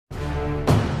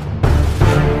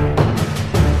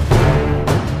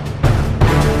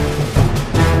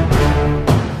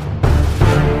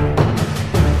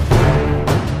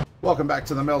Welcome back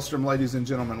to the Maelstrom, ladies and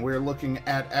gentlemen. We're looking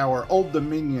at our Old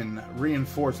Dominion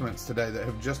reinforcements today that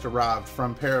have just arrived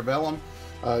from Parabellum.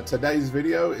 Today's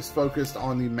video is focused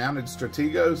on the mounted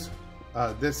Strategos.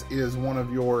 This is one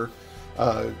of your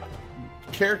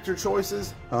character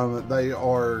choices. They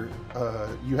are,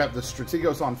 you have the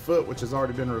Strategos on foot, which has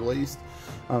already been released,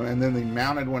 and then the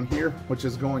mounted one here, which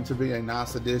is going to be a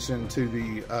nice addition to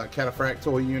the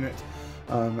Cataphractoid unit.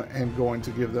 And going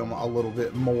to give them a little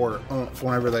bit more oomph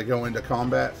whenever they go into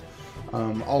combat.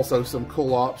 Also some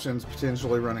cool options,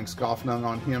 potentially running Scoffnung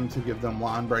on him to give them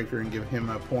line breaker and give him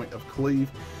a point of cleave.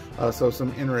 So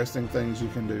some interesting things you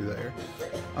can do there.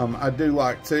 I do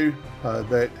like too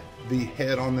that the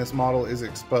head on this model is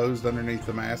exposed underneath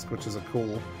the mask, which is a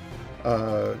cool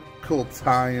cool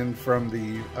tie-in from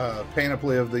the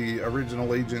panoply of the original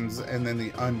legions and then the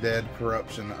undead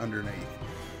corruption underneath.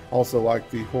 Also like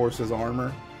the horse's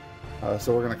armor.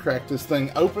 So we're going to crack this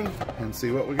thing open and see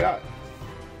what we got.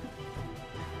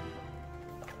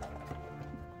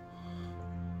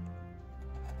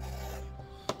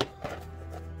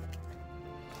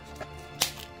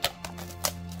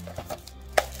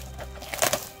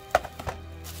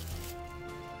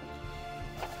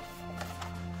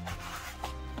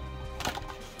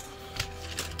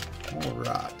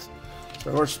 Alright,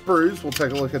 so our sprues, we'll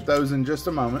take a look at those in just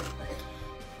a moment.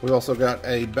 We also got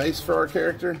a base for our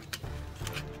character,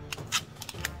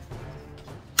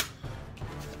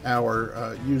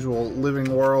 our usual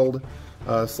living world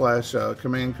slash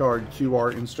command card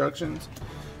QR instructions,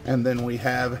 and then we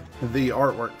have the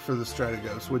artwork for the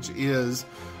Strategos, which is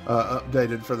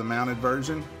updated for the mounted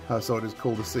version. So it is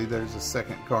cool to see there's a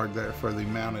second card there for the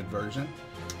mounted version.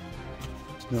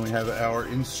 Then we have our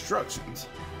instructions.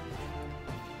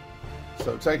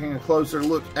 So taking a closer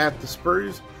look at the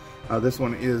sprues. This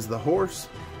one is the horse.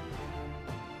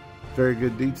 Very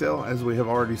good detail, as we have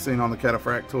already seen on the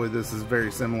Cataphractoid. This is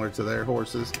very similar to their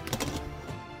horses.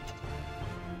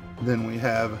 Then we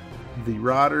have the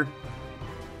rider.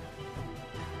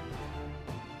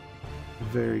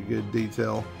 Very good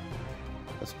detail,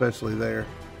 especially there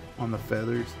on the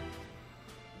feathers.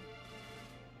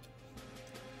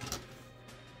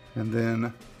 And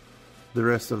then the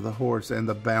rest of the horse and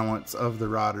the balance of the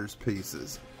rider's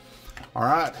pieces.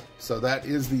 Alright, so that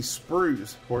is the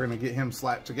sprues. We're going to get him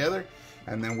slapped together,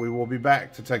 and then we will be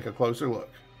back to take a closer look.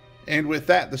 And with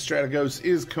that, the Strategos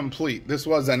is complete. This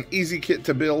was an easy kit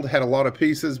to build, had a lot of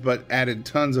pieces, but added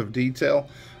tons of detail,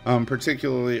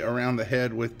 particularly around the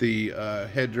head with the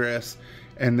headdress,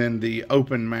 and then the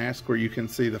open mask where you can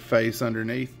see the face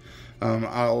underneath.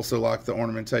 I also like the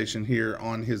ornamentation here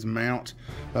on his mount,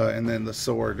 and then the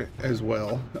sword as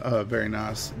well. Very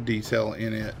nice detail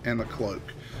in it, and the cloak.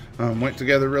 Went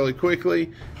together really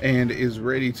quickly and is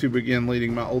ready to begin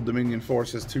leading my Old Dominion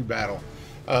forces to battle.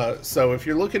 So if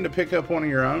you're looking to pick up one of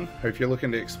your own, or if you're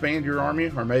looking to expand your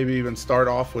army, or maybe even start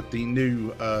off with the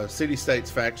new City-States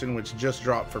faction, which just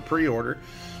dropped for pre-order,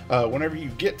 whenever you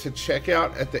get to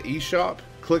checkout at the eShop,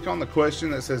 click on the question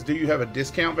that says, do you have a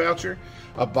discount voucher?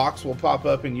 A box will pop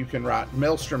up and you can write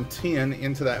Maelstrom 10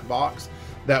 into that box.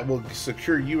 That will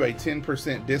secure you a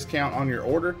 10% discount on your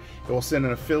order. It will send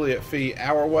an affiliate fee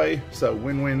our way, so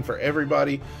win-win for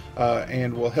everybody,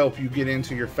 and will help you get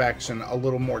into your faction a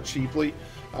little more cheaply.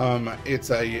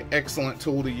 It's an excellent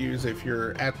tool to use if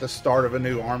you're at the start of a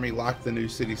new army, like the new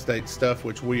City-State stuff,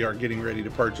 which we are getting ready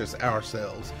to purchase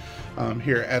ourselves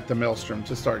here at the Maelstrom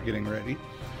to start getting ready.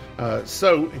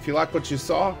 So if you like what you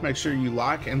saw, make sure you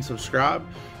like and subscribe.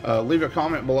 Leave a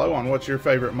comment below on what your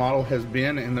favorite model has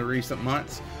been in the recent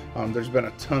months. There's been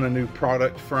a ton of new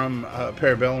product from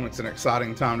Parabellum. It's an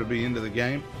exciting time to be into the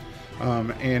game.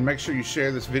 And make sure you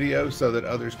share this video so that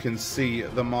others can see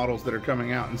the models that are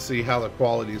coming out and see how the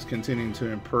quality is continuing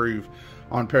to improve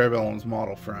on Parabellum's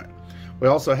model front. We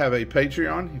also have a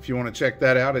Patreon. If you want to check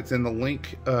that out, it's in the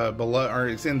link below, or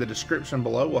it's in the description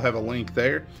below. We'll have a link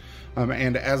there.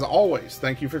 And as always,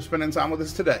 thank you for spending time with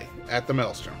us today at the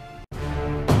Maelstrom.